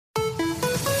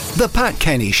The Pat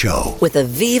Kenny Show with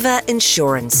Aviva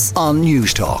Insurance on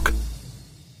News Talk.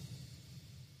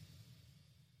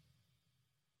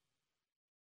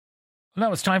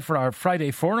 Now it's time for our Friday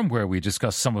Forum, where we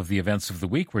discuss some of the events of the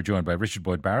week. We're joined by Richard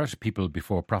Boyd Barrett, People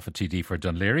Before Profit TD for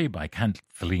Dunleary, by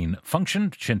Kathleen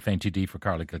Funchion, Sinn Féin TD for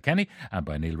Carlow, Kilkenny, and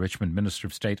by Neale, Richmond, Minister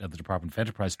of State at the Department of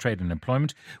Enterprise, Trade and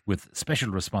Employment, with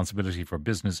special responsibility for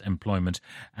business, employment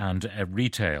and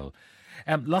retail.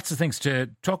 Lots of things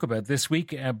to talk about this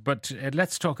week, but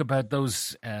let's talk about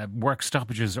those work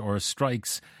stoppages or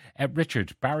strikes.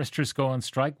 Richard, barristers go on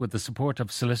strike with the support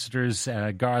of solicitors.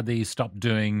 Gardaí stop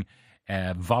doing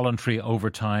voluntary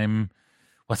overtime.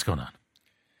 What's going on?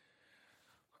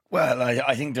 Well,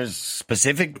 I think there's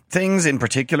specific things in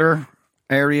particular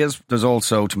areas. There's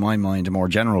also, to my mind, a more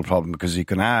general problem, because you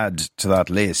can add to that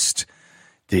list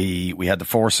we had the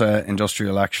Forza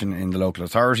industrial action in the local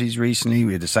authorities recently.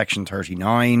 We had the Section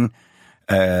 39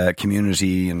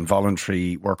 community and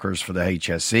voluntary workers for the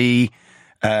HSE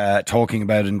talking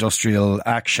about industrial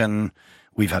action.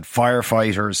 We've had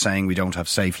firefighters saying we don't have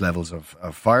safe levels of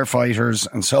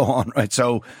firefighters and so on, right?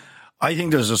 So I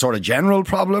think there's a sort of general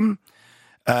problem,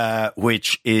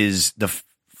 which is the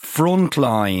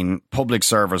frontline public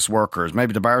service workers.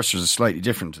 Maybe the barristers are slightly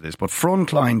different to this, but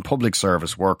frontline public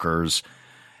service workers,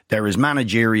 there is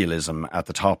managerialism at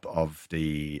the top of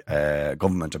the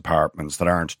government departments that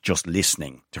aren't just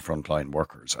listening to frontline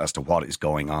workers as to what is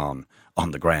going on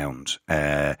the ground.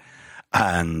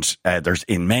 And there's,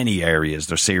 in many areas,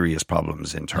 there's serious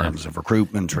problems in terms of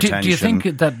recruitment, retention. Do you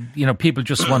think that, people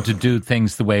just want to do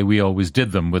things the way we always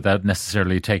did them without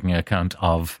necessarily taking account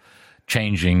of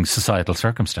changing societal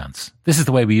circumstance? This is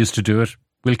the way we used to do it.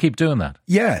 We'll keep doing that.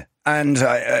 Yeah. And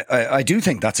I do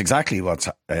think that's exactly what's,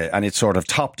 and it's sort of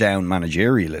top-down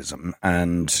managerialism.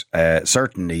 And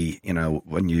certainly,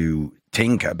 when you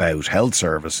think about health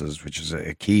services, which is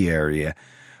a key area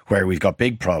where we've got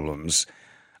big problems,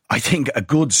 I think a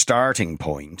good starting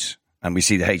point, and we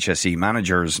see the HSE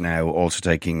managers now also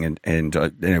taking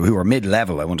who are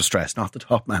mid-level, I want to stress, not the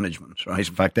top management, right?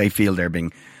 In fact, they feel they're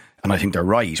being, and I think they're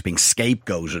right, being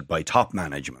scapegoated by top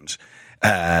management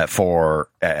for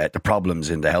the problems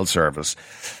in the health service,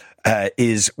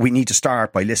 is we need to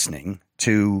start by listening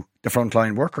to the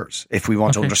frontline workers if we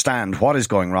want to understand what is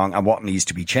going wrong and what needs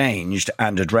to be changed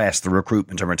and address the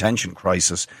recruitment and retention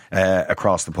crisis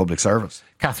across the public service.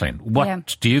 Kathleen,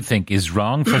 what do you think is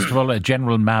wrong? First of all, a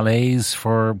general malaise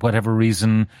for whatever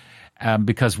reason,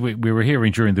 because we were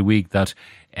hearing during the week that,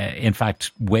 in fact,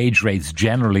 wage rates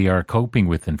generally are coping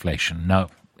with inflation. Now,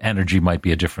 energy might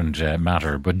be a different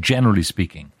matter, but generally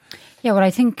speaking. Yeah, well, I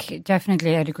think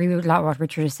definitely I'd agree with a lot of what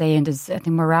Richard is saying. I think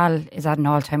morale is at an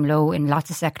all-time low in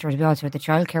lots of sectors. We also had the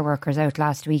childcare workers out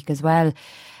last week as well.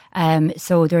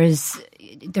 So there is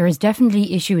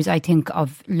definitely issues, I think,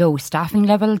 of low staffing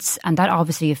levels, and that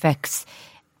obviously affects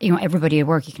everybody at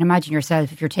work. You can imagine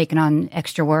yourself if you're taking on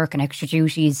extra work and extra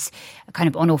duties kind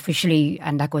of unofficially,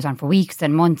 and that goes on for weeks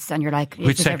and months, and you're like...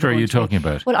 Which sector are you talking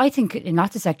about? Well, I think in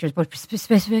lots of sectors, but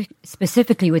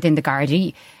specifically within the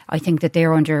Gardaí, I think that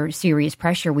they're under serious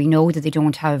pressure. We know that they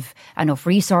don't have enough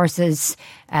resources.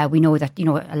 We know that,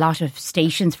 a lot of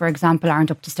stations, for example,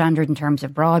 aren't up to standard in terms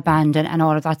of broadband and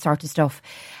all of that sort of stuff.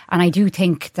 And I do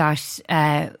think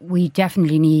that we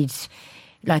definitely need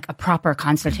like a proper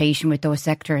consultation with those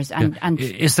sectors. And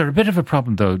is there a bit of a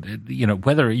problem though,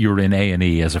 whether you're in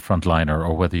A&E as a frontliner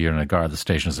or whether you're in a Garda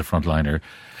station as a frontliner,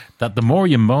 that the more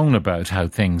you moan about how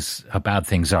bad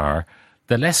things are,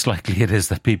 the less likely it is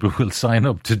that people will sign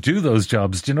up to do those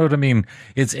jobs. Do you know what I mean?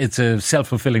 It's a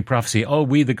self-fulfilling prophecy. Oh,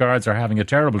 we, the Guards, are having a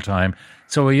terrible time.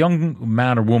 So a young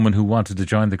man or woman who wanted to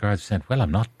join the Guards said, well,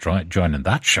 I'm not joining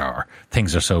that shower.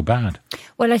 Things are so bad.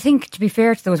 Well, I think, to be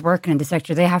fair to those working in the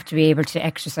sector, they have to be able to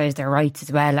exercise their rights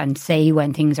as well and say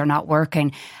when things are not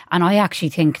working. And I actually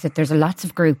think that there's lots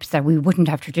of groups that we wouldn't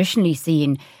have traditionally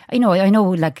seen. I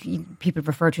know, like people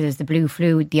refer to it as the blue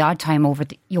flu, the odd time over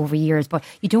years, but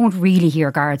you don't really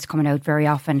hear Guards coming out very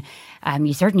often.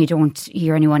 You certainly don't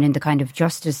hear anyone in the kind of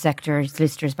justice sector,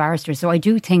 solicitors, barristers. So I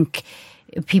do think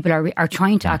people are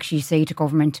trying to actually say to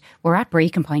government, we're at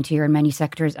breaking point here in many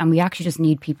sectors, and we actually just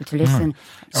need people to listen.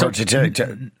 So I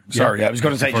was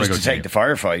going to say, just to take the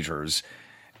firefighters,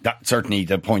 that certainly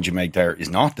the point you make there is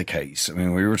not the case. I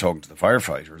mean, we were talking to the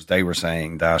firefighters, they were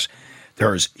saying that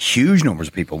there's huge numbers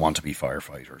of people want to be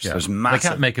firefighters. Yeah. There's massive. They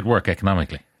can't make it work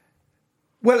economically.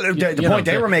 Well, the point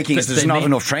they were making is there's not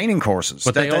enough training courses.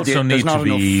 But they also need there's not to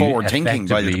be enough forward thinking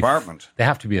by the department. They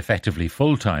have to be effectively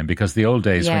full-time, because the old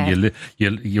days when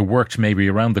you worked maybe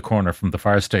around the corner from the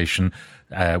fire station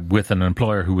with an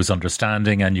employer who was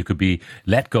understanding, and you could be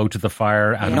let go to the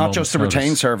fire. At Not just the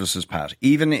retained services, Pat.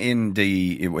 Even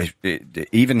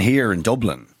even here in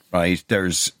Dublin, right,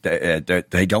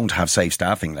 they don't have safe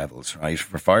staffing levels, right,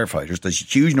 for firefighters.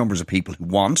 There's huge numbers of people who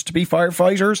want to be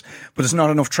firefighters, but there's not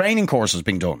enough training courses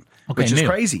being done, which is Neale,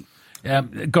 crazy.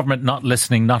 Government not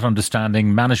listening, not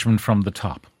understanding, management from the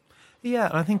top. Yeah,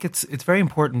 I think it's very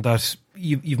important that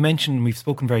you've mentioned, we've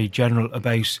spoken very general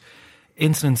about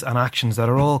incidents and actions that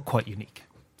are all quite unique.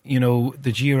 You know,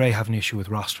 the GRA have an issue with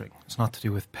rostering. It's not to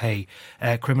do with pay.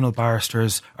 Criminal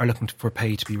barristers are looking for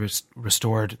pay to be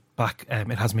restored back.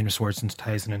 It hasn't been restored since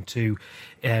 2002.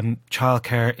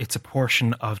 Childcare, it's a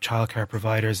portion of childcare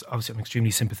providers. Obviously, I'm extremely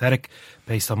sympathetic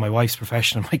based on my wife's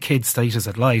profession and my kids' status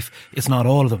at life. It's not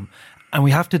all of them. And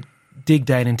we have to dig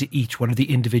down into each one of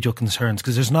the individual concerns,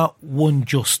 because there's not one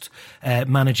just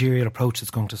managerial approach that's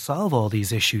going to solve all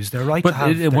these issues. They're right to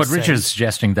have what Richard's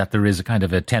suggesting, that there is a kind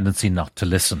of a tendency not to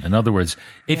listen. In other words,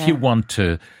 if you want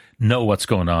to know what's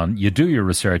going on, you do your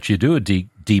research, you do a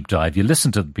deep dive, you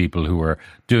listen to the people who are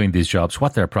doing these jobs,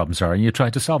 what their problems are, and you try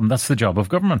to solve them. That's the job of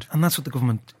government. And that's what the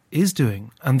government is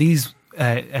doing. And these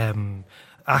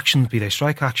actions, be they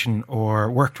strike action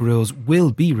or work rules,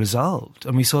 will be resolved.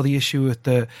 And we saw the issue with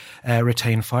the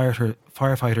retained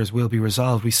firefighters will be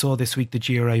resolved. We saw this week the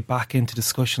GRA back into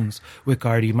discussions with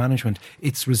Gardaí management.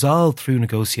 It's resolved through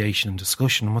negotiation and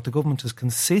discussion. And what the government has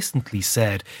consistently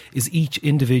said is each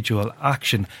individual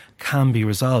action can be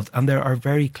resolved. And there are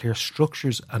very clear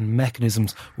structures and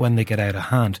mechanisms when they get out of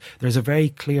hand.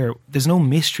 There's no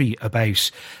mystery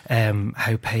about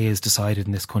how pay is decided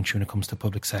in this country when it comes to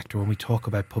public sector. When we talk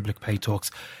about public pay talks,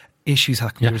 issues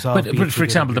have to be resolved. But for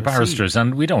example, the barristers,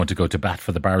 and we don't want to go to bat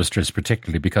for the barristers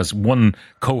particularly, because one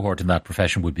cohort in that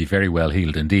profession would be very well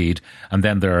heeled indeed, and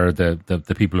then there are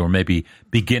the people who are maybe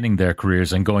beginning their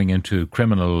careers and going into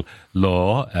criminal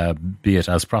law, be it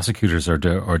as prosecutors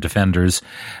or defenders,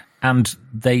 and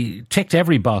they ticked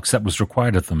every box that was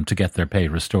required of them to get their pay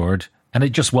restored, and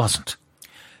it just wasn't.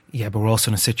 Yeah, but we're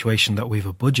also in a situation that we have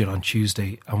a budget on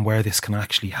Tuesday, and where this can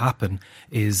actually happen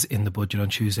is in the budget on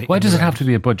Tuesday. Why does it have to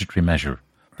be a budgetary measure?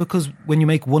 Because when you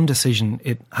make one decision,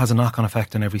 it has a knock-on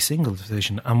effect on every single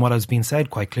decision. And what has been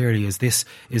said quite clearly is this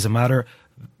is a matter,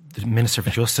 the Minister for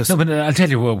Justice... No, but I'll tell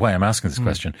you why I'm asking this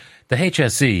question. The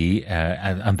HSE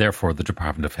and therefore the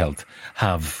Department of Health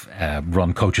have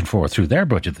run Coach and 4 through their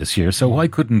budget this year. So why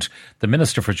couldn't the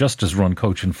Minister for Justice run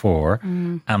Coach and 4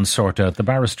 and sort out the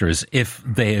barristers if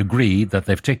they agree that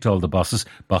they've ticked all the boxes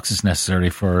necessary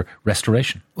for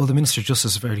restoration? Well, the Minister for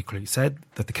Justice very clearly said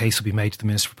that the case will be made to the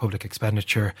Minister for Public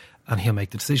Expenditure, and he'll make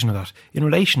the decision of that. In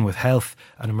relation with health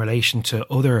and in relation to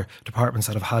other departments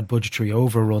that have had budgetary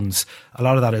overruns, a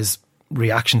lot of that is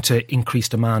reaction to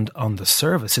increased demand on the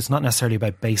service. It's not necessarily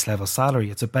about base level salary,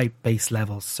 it's about base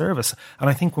level service. And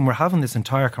I think when we're having this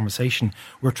entire conversation,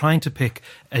 we're trying to pick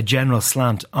a general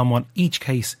slant on what each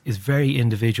case is very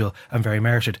individual and very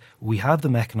merited. We have the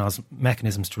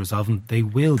mechanisms to resolve them. They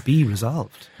will be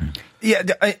resolved. Yeah,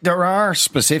 there are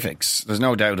specifics, there's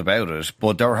no doubt about it,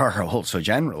 but there are also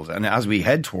generals. And as we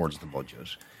head towards the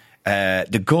budget,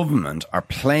 the government are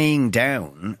playing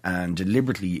down and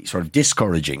deliberately sort of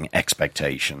discouraging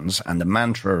expectations, and the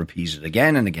mantra repeated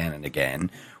again and again and again,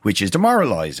 which is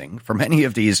demoralising for many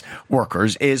of these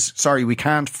workers, is, sorry, we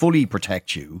can't fully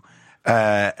protect you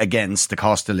against the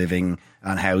cost of living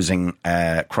and housing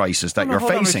crisis that you're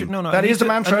facing. That is the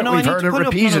mantra. We've heard it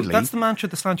repeatedly. That's the mantra,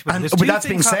 the slant you put. But that's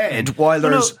being said while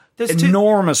there's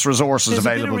enormous resources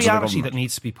available to the government. There's a bit of reality that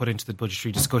needs to be put into the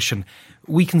budgetary discussion.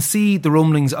 We can see the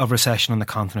rumblings of recession on the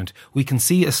continent. We can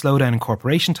see a slowdown in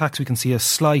corporation tax. We can see a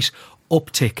slight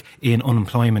uptick in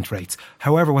unemployment rates.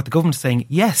 However, what the government is saying,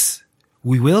 yes,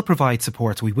 we will provide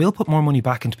support. We will put more money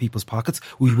back into people's pockets.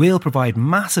 We will provide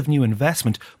massive new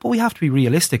investment, but we have to be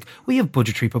realistic. We have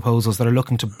budgetary proposals that are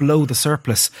looking to blow the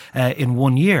surplus in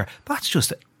 1 year. That's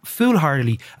just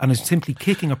foolhardy and is simply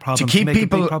kicking a problem to make a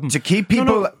big problem. To keep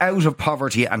people out of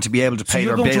poverty and to be able to pay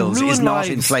their bills is not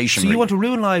inflationary. So you want to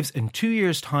ruin lives in 2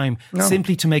 years' time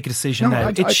simply to make a decision now.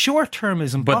 It's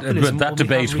short-termism, populism. But that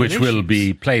debate, which will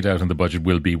be played out in the budget,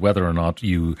 will be whether or not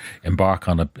you embark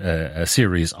on a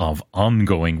series of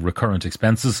ongoing recurrent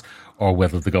expenses, or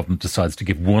whether the government decides to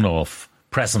give one-off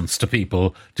presents to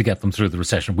people to get them through the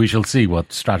recession. We shall see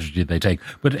what strategy they take.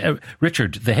 But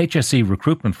Richard, the HSE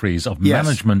recruitment freeze of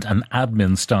management and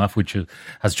admin staff, which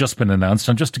has just been announced,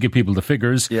 and just to give people the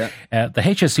figures, the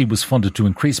HSE was funded to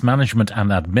increase management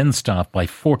and admin staff by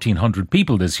 1,400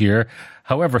 people this year.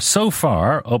 However, so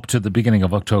far, up to the beginning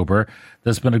of October,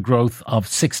 there's been a growth of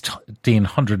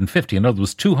 1,650. In other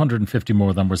words, 250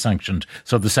 more than were sanctioned.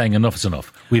 So they're saying enough is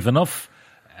enough. We've enough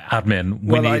admin,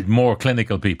 we need more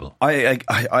clinical people.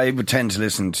 I would tend to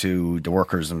listen to the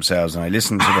workers themselves, and I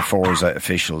listened to the Forza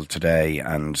official today,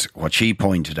 and what she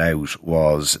pointed out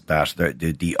was that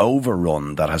the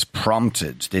overrun that has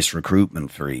prompted this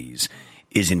recruitment freeze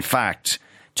is in fact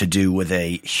to do with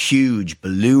a huge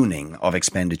ballooning of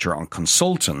expenditure on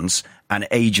consultants and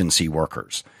agency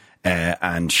workers.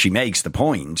 And she makes the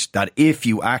point that if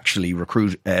you actually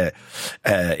recruit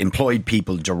employed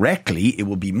people directly, it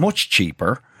will be much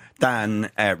cheaper than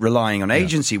relying on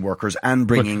agency workers and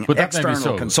bringing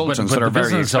external consultants that are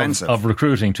very expensive. Of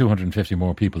recruiting 250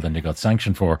 more people than you got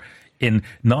sanctioned for,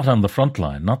 not on the front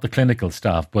line, not the clinical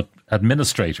staff, but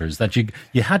administrators, that you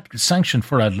had sanctioned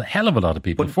for a hell of a lot of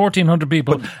people, 1,400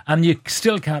 people, and you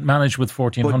still can't manage with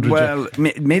 1,400. Well,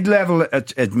 mid-level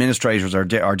administrators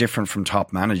are different from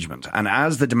top management, and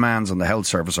as the demands on the health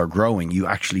service are growing, you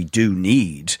actually do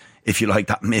need, if you like,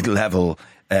 that mid-level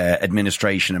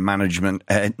administration and management,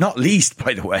 not least,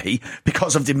 by the way,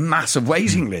 because of the massive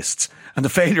waiting lists. And the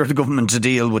failure of the government to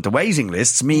deal with the waiting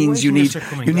lists means you need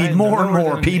more and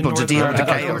more people to deal with the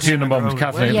chaos. In a moment,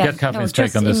 Kathleen, get Kathleen's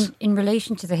take on this. In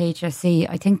relation to the HSE,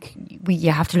 I think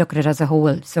you have to look at it as a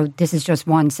whole. So this is just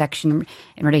one section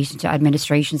in relation to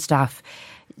administration staff.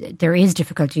 There is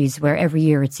difficulties where every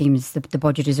year it seems the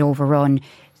budget is overrun.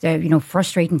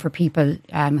 Frustrating for people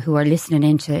who are listening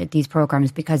into these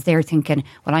programmes, because they're thinking,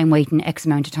 well, I'm waiting X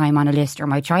amount of time on a list, or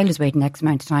my child is waiting X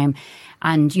amount of time.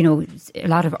 And, a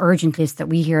lot of urgent lists that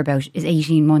we hear about is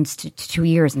 18 months to 2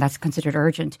 years, and that's considered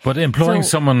urgent. But employing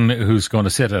someone who's going to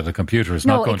sit at a computer is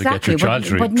not going to get your child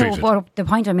treated. But the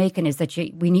point I'm making is that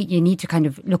you need to kind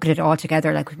of look at it all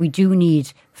together. Like, we do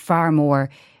need far more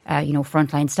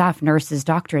frontline staff, nurses,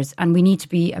 doctors, and we need to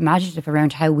be imaginative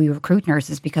around how we recruit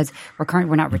nurses, because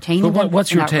we're not retaining them.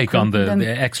 What's your take on the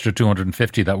extra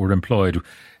 250 that were employed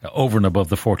over and above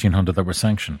the 1,400 that were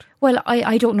sanctioned? Well,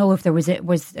 I don't know if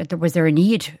was there a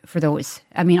need for those.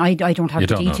 I mean, I don't have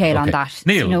the detail on that.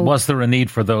 Neale, was there a need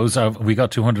for those? We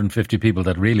got 250 people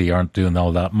that really aren't doing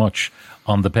all that much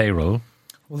on the payroll.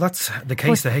 Well, that's the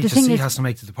case. The HSE has to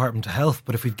make the Department of Health,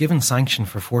 but if we've given sanction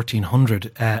for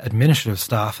 1,400 administrative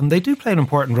staff, and they do play an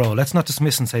important role, let's not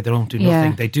dismiss and say they don't do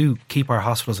nothing. They do keep our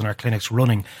hospitals and our clinics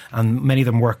running, and many of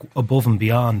them work above and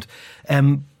beyond.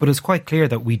 But it's quite clear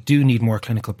that we do need more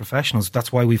clinical professionals.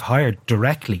 That's why we've hired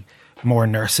directly more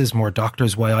nurses, more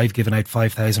doctors, why I've given out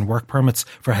 5,000 work permits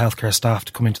for healthcare staff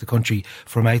to come into the country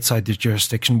from outside the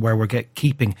jurisdiction, where we're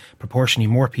keeping proportionally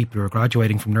more people who are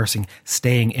graduating from nursing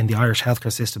staying in the Irish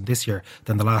healthcare system this year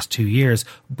than the last 2 years.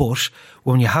 But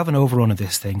when you have an overrun of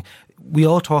this thing, we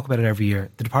all talk about it every year.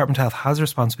 The Department of Health has a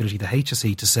responsibility, the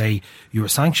HSE, to say you were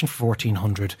sanctioned for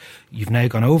 1,400, you've now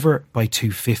gone over by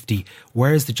 250.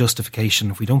 Where is the justification?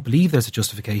 If we don't believe there's a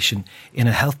justification in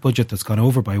a health budget that's gone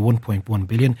over by 1.1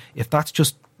 billion, if that's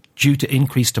just due to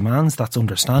increased demands, that's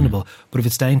understandable. But if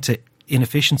it's down to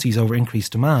inefficiencies over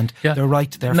increased demand, they're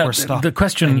right to therefore stop. The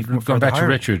question, going back to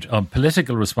Richard, on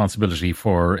political responsibility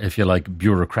for, if you like,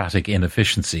 bureaucratic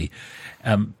inefficiency,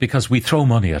 because we throw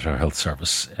money at our health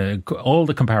service. All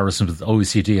the comparisons with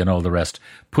OECD and all the rest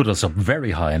put us up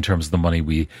very high in terms of the money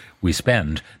we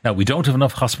spend. Now, we don't have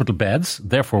enough hospital beds,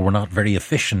 therefore we're not very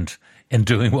efficient in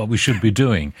doing what we should be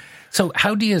doing. So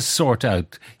how do you sort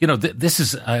out, this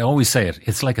is, I always say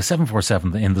it's like a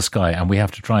 747 in the sky, and we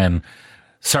have to try and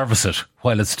service it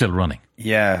while it's still running.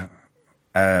 Yeah.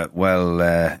 As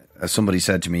somebody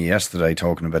said to me yesterday,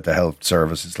 talking about the health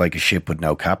service, it's like a ship with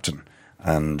no captain.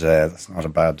 And that's not a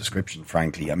bad description,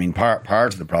 frankly. I mean, part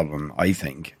of the problem, I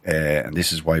think, and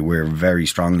this is why we're very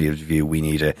strongly of the view we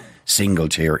need a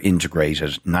single-tier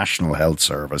integrated national health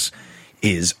service,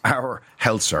 is our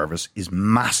health service is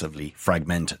massively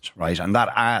fragmented, right? And that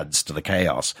adds to the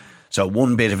chaos. So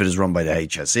one bit of it is run by the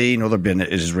HSE, another bit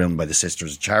it is run by the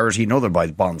Sisters of Charity, another by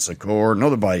Bon Secours,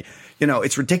 another by,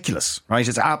 it's ridiculous, right?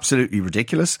 It's absolutely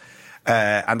ridiculous.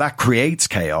 And that creates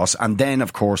chaos. And then,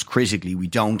 of course, critically, we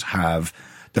don't have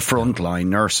the frontline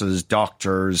nurses,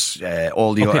 doctors,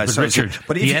 all the other.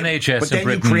 But the NHS in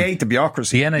Britain, you create the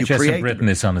bureaucracy. The NHS in Britain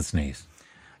is on its knees.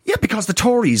 Yeah, because the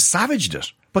Tories savaged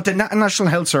it. But the National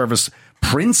Health Service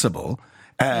principle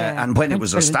and when it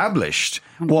was established,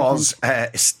 was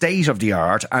state of the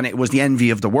art, and it was the envy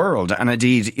of the world. And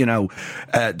indeed,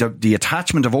 the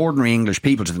attachment of ordinary English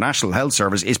people to the National Health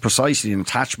Service is precisely an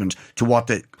attachment to what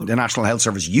the National Health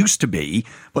Service used to be,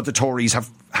 but the Tories have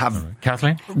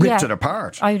Kathleen? ripped it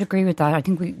apart. I would agree with that. I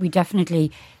think we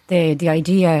definitely, the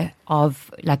idea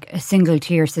of like a single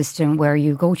tier system where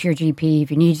you go to your GP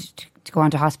if you need to go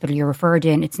onto hospital, you're referred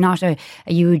in. It's not a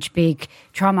huge, big,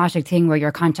 traumatic thing where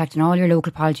you're contacting all your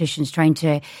local politicians trying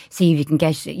to see if you can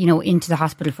get, into the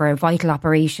hospital for a vital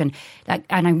operation.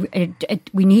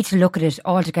 We need to look at it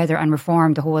all together and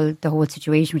reform the whole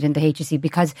situation within the HSE,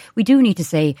 because we do need to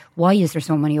say, why is there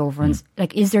so many overruns?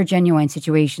 Like, is there genuine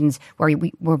situations where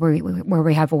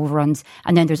we have overruns?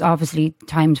 And then there's obviously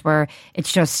times where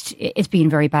it's being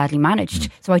very badly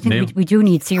managed. So I think we do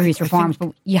need serious reforms,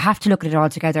 but you have to look at it all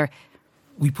together.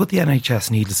 We put the NHS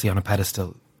needlessly on a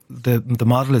pedestal. The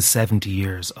model is 70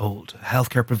 years old.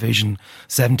 Healthcare provision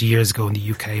 70 years ago in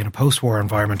the UK in a post-war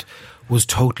environment was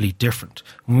totally different.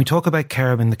 When we talk about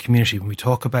care in the community, when we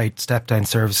talk about step-down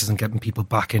services and getting people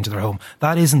back into their home,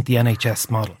 that isn't the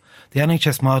NHS model. The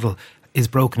NHS model is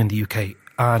broken in the UK,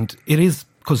 and it is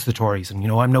because of the Tories. And,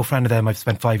 I'm no friend of them. I've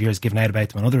spent 5 years giving out about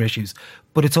them and other issues.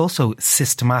 But it's also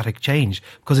systematic change,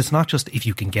 because it's not just if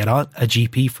you can get on a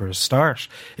GP for a start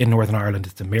in Northern Ireland.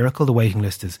 It's a miracle. The waiting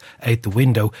list is out the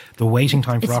window. The waiting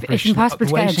time for operations... It's impossible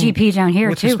to get a GP down here,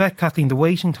 with respect, Kathleen, the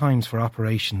waiting times for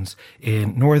operations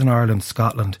in Northern Ireland,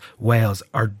 Scotland, Wales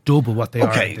are double what they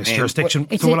are in this jurisdiction.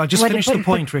 I'll just finish the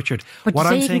point, Richard. But what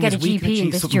I'm saying is we can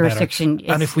achieve something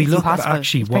better. And if we look at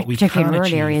actually what we can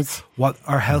achieve, what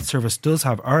our health service does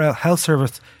have, our health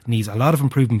service needs a lot of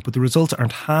improvement, but the results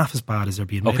aren't half as bad as they're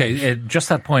being made. Okay, just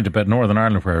that point about Northern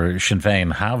Ireland where Sinn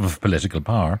Féin have political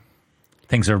power.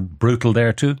 Things are brutal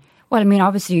there too. Well, I mean,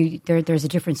 obviously there's a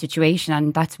different situation,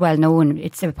 and that's well known.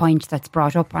 It's a point that's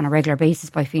brought up on a regular basis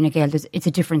by Fine Gael. It's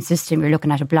a different system. You're looking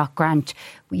at a block grant,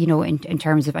 in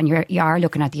terms of, and you are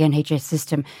looking at the NHS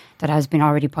system that has been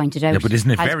already pointed out. Yeah, but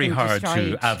isn't it very hard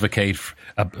to advocate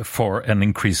for an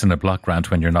increase in a block grant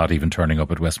when you're not even turning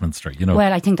up at Westminster?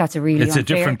 Well, I think that's a really it's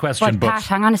unfair. A different question. But Pat,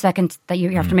 hang on a second. That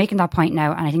you're after making that point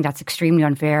now, and I think that's extremely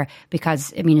unfair,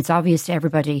 because I mean, it's obvious to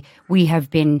everybody. We have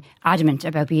been adamant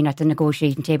about being at the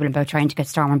negotiating table about trying to get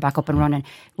Stormont back up and running.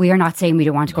 We are not saying we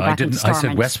don't want to go back into Stormont. I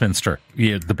said Westminster.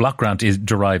 Yeah, the block grant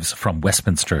derives from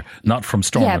Westminster, not from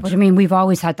Stormont. Yeah, but I mean, we've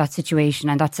always had that situation,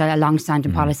 and that's a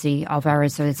long-standing policy of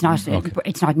ours. So it's not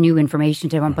it's not new information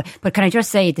to them. But can I just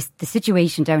say the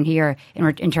situation down here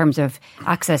in terms of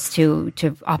access to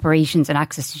operations and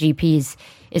access to GPs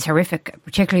is horrific,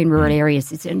 particularly in rural areas.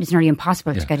 It's nearly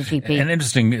impossible to get a GP. An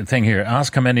interesting thing here,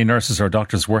 ask how many nurses or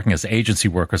doctors working as agency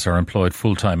workers are employed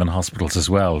full-time in hospitals as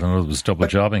well. I know it was double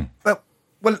jobbing.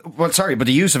 Well, sorry, but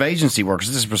the use of agency workers,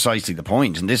 this is precisely the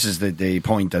point, and this is the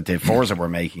point that the Forza were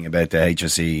making about the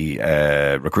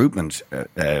HSE recruitment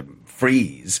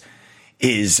freeze,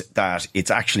 is that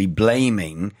it's actually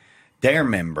blaming their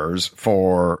members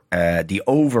for the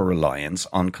over-reliance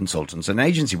on consultants and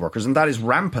agency workers. And that is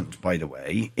rampant, by the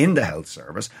way, in the health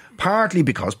service, partly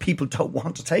because people don't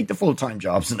want to take the full-time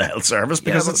jobs in the health service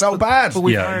because it's so bad.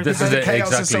 The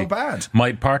chaos is so bad.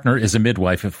 My partner is a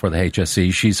midwife for the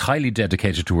HSE. She's highly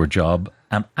dedicated to her job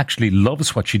and actually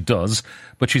loves what she does,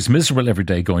 but she's miserable every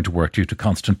day going to work due to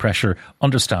constant pressure,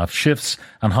 understaffed shifts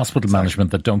and hospital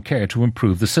management that don't care to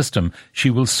improve the system. She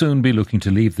will soon be looking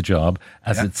to leave the job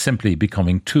as it's simply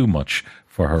becoming too much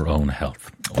for her own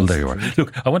health. Well, there you are.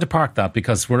 Look, I want to park that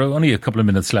because we're only a couple of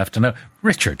minutes left. And now,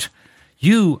 Richard,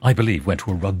 you, I believe, went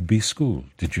to a rugby school,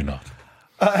 did you not?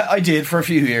 I did for a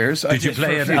few years. Did you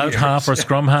play it out half or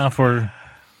scrum half or?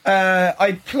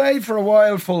 I played for a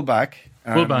while fullback.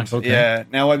 Fullback, okay. Yeah.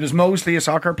 Now, I was mostly a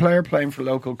soccer player playing for a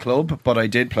local club, but I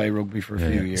did play rugby for a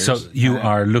few years. So you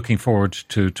are looking forward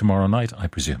to tomorrow night, I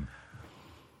presume?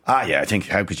 Yeah, I think,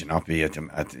 how could you not be?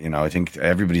 I think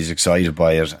everybody's excited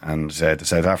by it, and the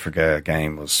South Africa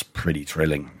game was pretty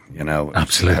thrilling,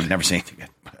 Absolutely. I've never seen it.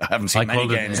 I haven't seen many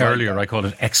games earlier. I called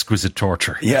it exquisite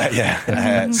torture.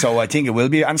 Yeah. So I think it will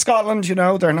be. And Scotland,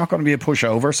 they're not going to be a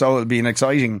pushover, so it'll be an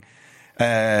exciting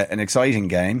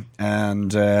game,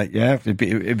 and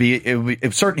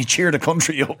it certainly cheer the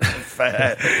country up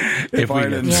if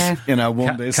Ireland,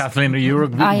 won this. Kathleen, are you a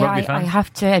rugby fan? I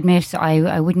have to admit,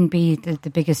 I wouldn't be the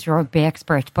biggest rugby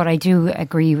expert, but I do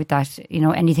agree with that.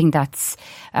 Anything that's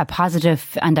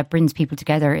positive and that brings people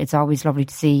together, it's always lovely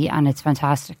to see, and it's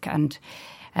fantastic.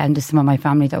 And there's some of my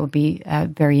family that would be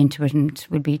very into it and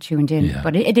would be tuned in. Yeah.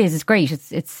 But it's great.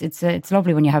 It's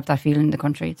lovely when you have that feeling in the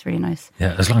country. It's really nice.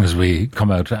 Yeah, as long as we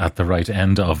come out at the right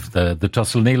end of the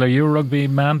tussle. Neale, are you a rugby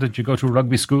man? Did you go to a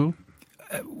rugby school?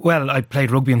 Well, I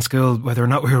played rugby in school. Whether or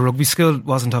not we were rugby school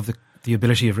wasn't of the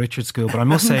ability of Richard's school, but I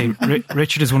must say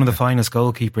Richard is one of the finest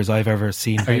goalkeepers I've ever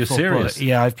seen. Are you football. Serious?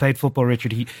 Yeah, I've played football,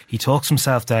 Richard. He talks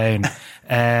himself down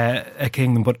a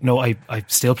kingdom, but no, I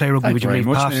still play rugby. Would you believe,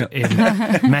 Pat?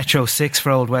 In Metro 6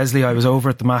 for Old Wesley. I was over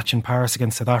at the match in Paris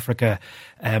against South Africa.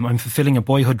 I'm fulfilling a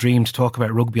boyhood dream to talk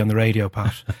about rugby on the radio,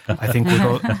 Pat. I think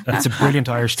it's a brilliant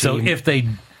Irish team. So if they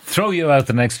throw you out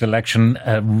the next election,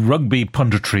 rugby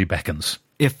punditry beckons.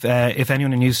 If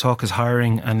anyone in News Talk is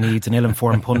hiring and needs an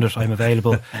ill-informed pundit, I'm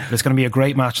available. But it's going to be a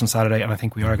great match on Saturday, and I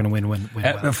think we are going to win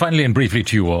well. Finally and briefly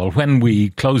to you all, when we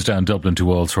close down Dublin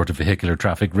to all sort of vehicular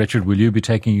traffic, Richard, will you be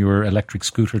taking your electric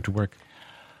scooter to work?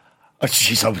 Oh,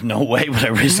 jeez, no way would I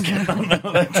risk it on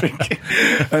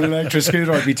an electric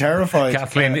scooter. I'd be terrified.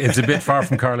 Kathleen, it's a bit far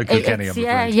from Carlow, Kilkenny, I'm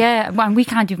afraid. Yeah. Well, we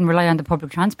can't even rely on the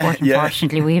public transport,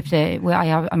 unfortunately. We have to.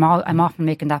 I'm often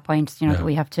making that point, that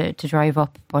we have to drive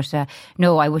up. But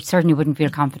no, I certainly wouldn't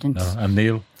feel confident. No. And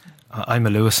Neale? I'm a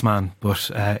Lewis man, but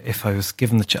if I was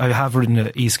given I have ridden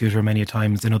an e-scooter many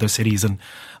times in other cities, and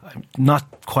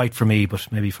not quite for me, but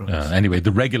maybe for others. Anyway,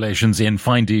 the regulations in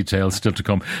fine detail still to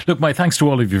come. Look, my thanks to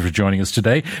all of you for joining us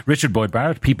today. Richard Boyd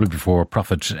Barrett, People Before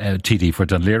Profit TD for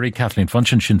Dún Laoghaire, Kathleen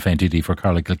Funchion, Sinn Féin TD for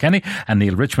Carlow, Kilkenny, and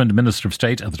Neale Richmond, Minister of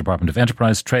State at the Department of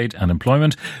Enterprise, Trade and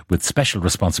Employment, with special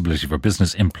responsibility for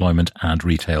business, employment and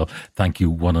retail. Thank you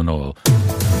one and all.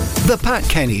 The Pat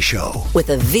Kenny Show. With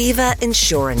Aviva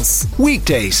Insurance.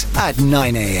 Weekdays at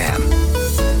 9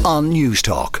 a.m. on News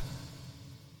Talk.